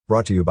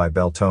Brought to you by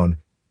Beltone,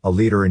 a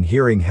leader in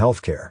hearing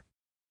healthcare.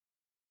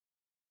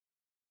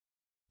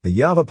 The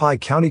Yavapai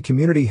County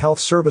Community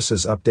Health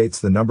Services updates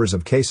the numbers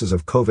of cases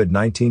of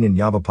COVID-19 in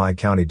Yavapai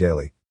County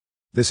daily.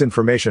 This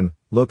information,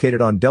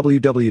 located on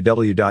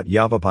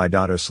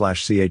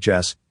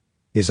www.yavapai.us/chs,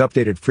 is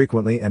updated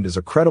frequently and is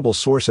a credible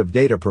source of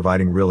data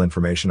providing real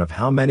information of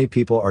how many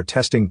people are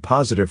testing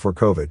positive for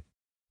COVID.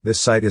 This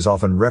site is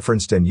often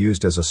referenced and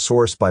used as a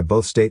source by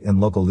both state and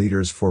local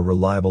leaders for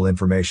reliable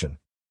information.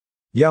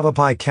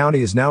 Yavapai County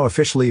is now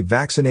officially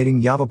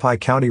vaccinating Yavapai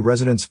County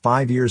residents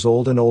 5 years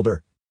old and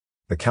older.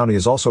 The county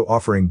is also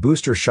offering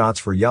booster shots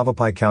for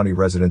Yavapai County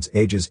residents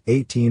ages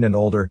 18 and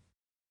older.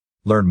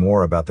 Learn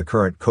more about the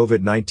current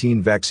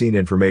COVID-19 vaccine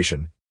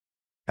information.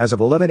 As of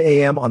 11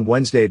 a.m. on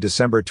Wednesday,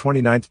 December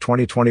 29,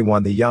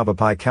 2021, the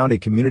Yavapai County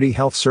Community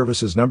Health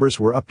Services numbers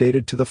were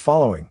updated to the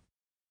following.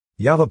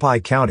 Yavapai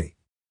County.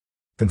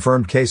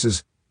 Confirmed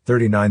cases,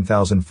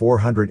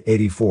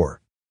 39,484.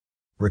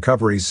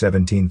 Recoveries,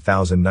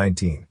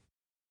 17,019.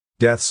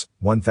 Deaths,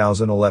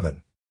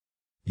 1,011.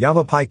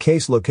 Yavapai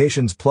case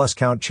locations plus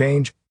count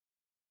change.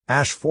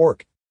 Ash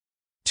Fork,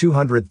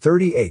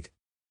 238.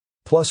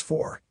 Plus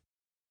 4.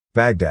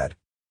 Baghdad,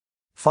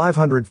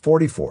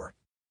 544.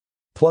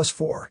 Plus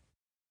 4.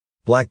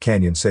 Black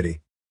Canyon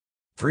City,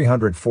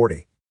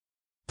 340.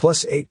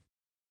 Plus 8.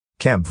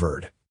 Camp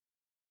Verde,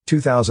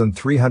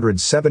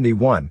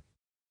 2,371.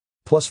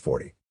 Plus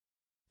 40.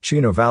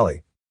 Chino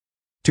Valley,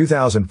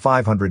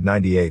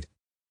 2,598.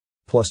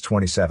 Plus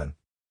 27.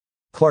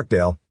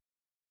 Clarkdale,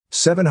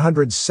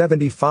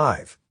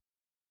 775.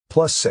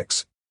 Plus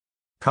 6.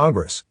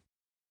 Congress,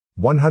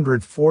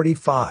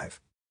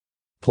 145.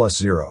 Plus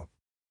 0.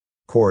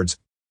 Cords,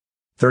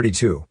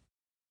 32.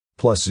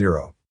 Plus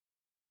 0.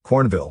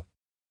 Cornville,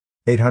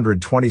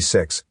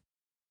 826.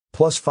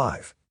 Plus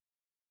 5.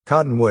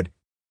 Cottonwood,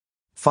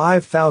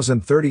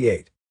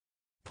 5,038.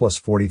 Plus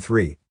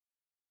 43.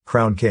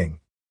 Crown King,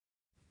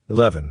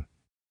 11.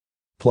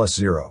 Plus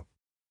 0.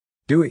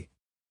 Dewey,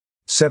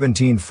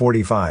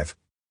 1745.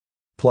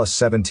 Plus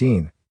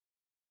 17.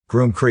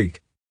 Groom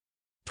Creek,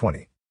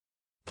 20.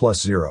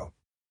 Plus 0.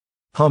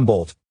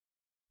 Humboldt,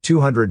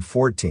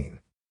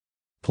 214.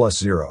 Plus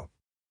 0.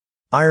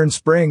 Iron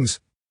Springs,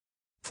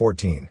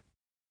 14.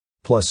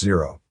 Plus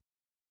 0.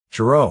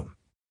 Jerome,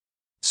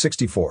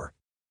 64.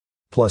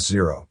 Plus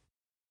 0.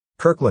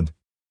 Kirkland,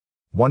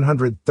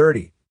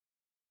 130.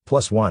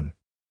 Plus 1.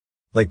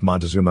 Lake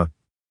Montezuma,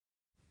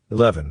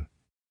 11.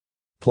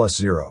 Plus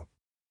 0.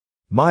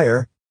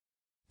 Meyer,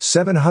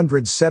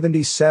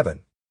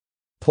 777.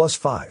 Plus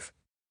 5.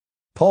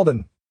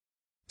 Paulden,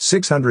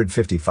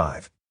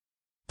 655.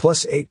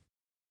 Plus 8.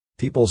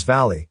 Peoples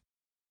Valley,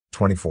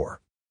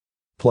 24.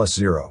 Plus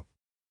 0.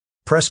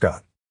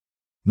 Prescott,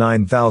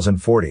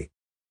 9,040.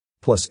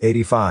 Plus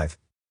 85.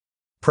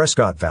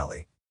 Prescott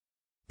Valley,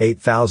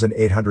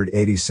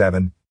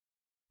 8,887.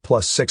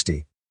 Plus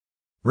 60.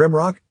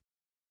 Rimrock,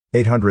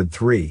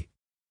 803.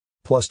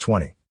 Plus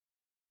 20.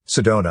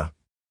 Sedona,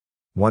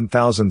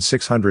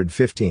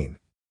 1,615.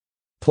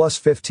 Plus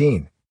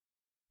 15.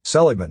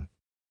 Seligman,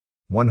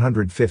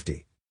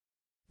 150.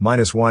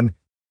 Minus 1.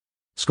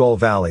 Skull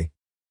Valley,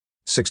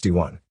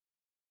 61.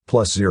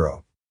 Plus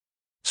 0.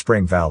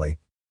 Spring Valley,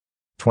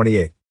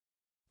 28.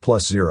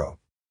 Plus 0.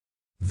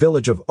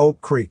 Village of Oak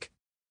Creek,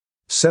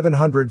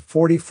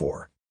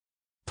 744.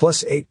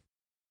 Plus 8.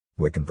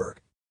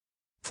 Wickenburg,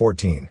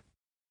 14.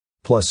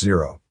 Plus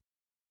 0.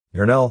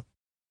 Yarnell,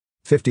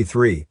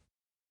 53.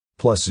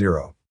 Plus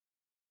 0.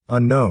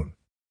 Unknown,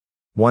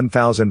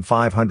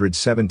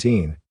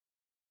 1,517.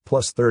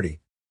 Plus 30.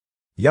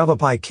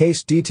 Yavapai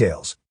case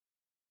details.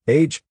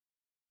 Age.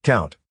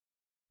 Count.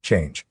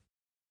 Change.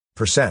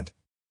 Percent.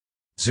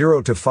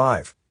 0 to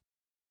 5.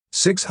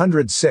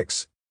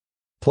 606.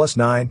 Plus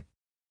 9.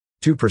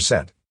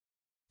 2%.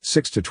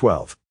 6 to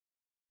 12.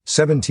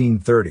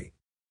 1730.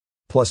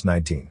 Plus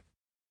 19.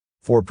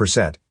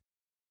 4%.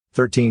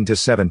 13 to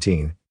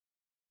 17.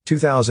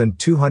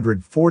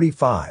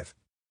 2,245.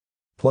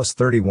 Plus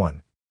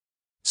 31.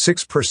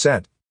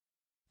 6%.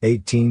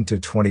 18 to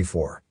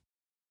 24.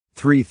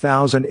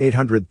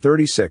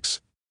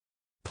 3,836.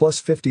 Plus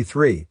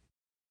 53.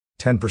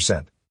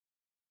 10%.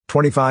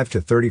 25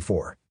 to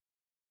 34.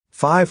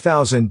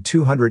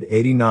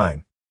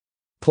 5,289.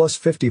 Plus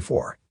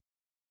 54.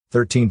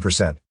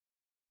 13%.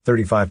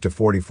 35 to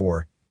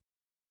 44.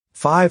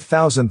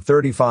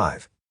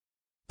 5,035.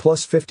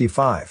 Plus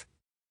 55.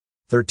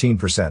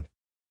 13%.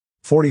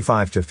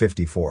 45 to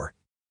 54.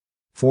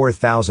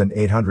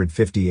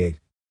 4,858.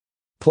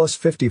 Plus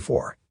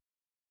 54.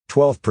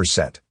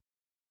 12%.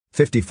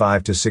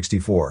 55 to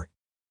 64.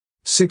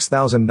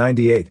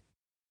 6,098.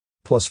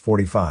 Plus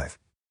 45.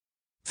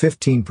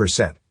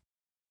 15%.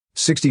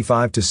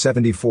 65 to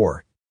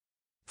 74.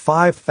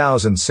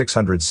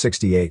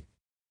 5,668.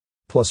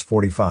 Plus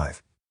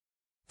 45.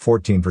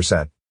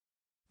 14%.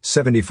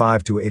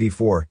 75 to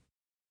 84.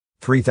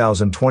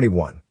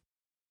 3,021.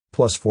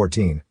 Plus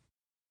 14.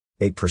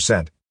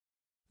 8%.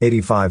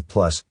 85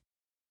 plus.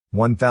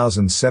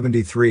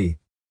 1,073.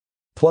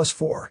 Plus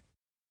 4.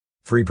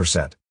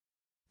 3%.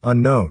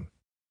 Unknown.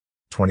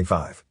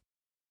 25.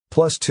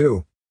 Plus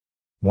 2.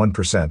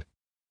 1%.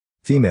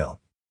 Female.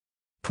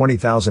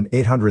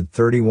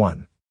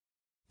 20,831.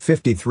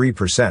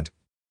 53%.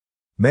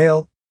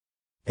 Male.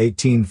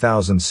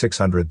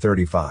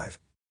 18,635.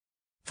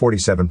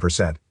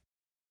 47%.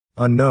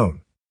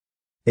 Unknown.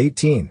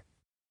 18.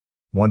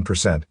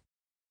 1%.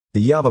 The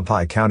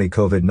Yavapai County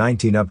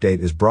COVID-19 update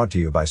is brought to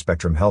you by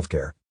Spectrum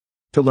Healthcare.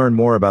 To learn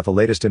more about the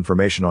latest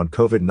information on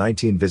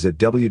COVID-19, visit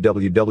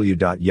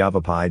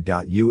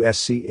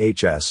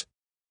www.yavapai.uschs.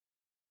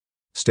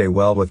 Stay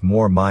well with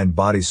more Mind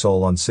Body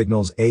Soul on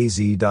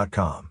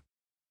signalsaz.com.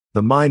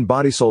 The Mind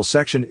Body Soul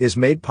section is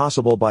made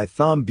possible by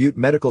Thom Butte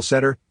Medical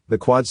Center, the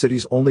Quad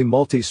Cities' only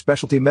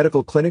multi-specialty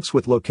medical clinics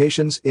with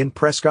locations in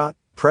Prescott,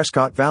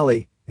 Prescott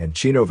Valley, and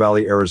Chino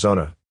Valley,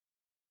 Arizona.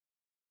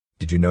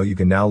 Did you know you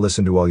can now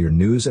listen to all your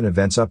news and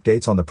events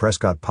updates on the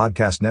Prescott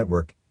Podcast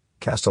Network,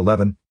 Cast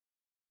 11?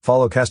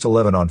 Follow Cast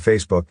 11 on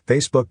Facebook,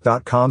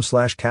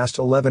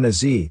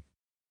 facebook.com/cast11az.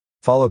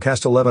 Follow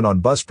Cast 11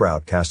 on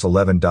Buzzsprout,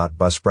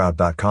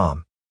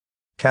 cast11.buzzsprout.com.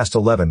 Cast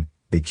 11,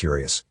 be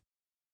curious.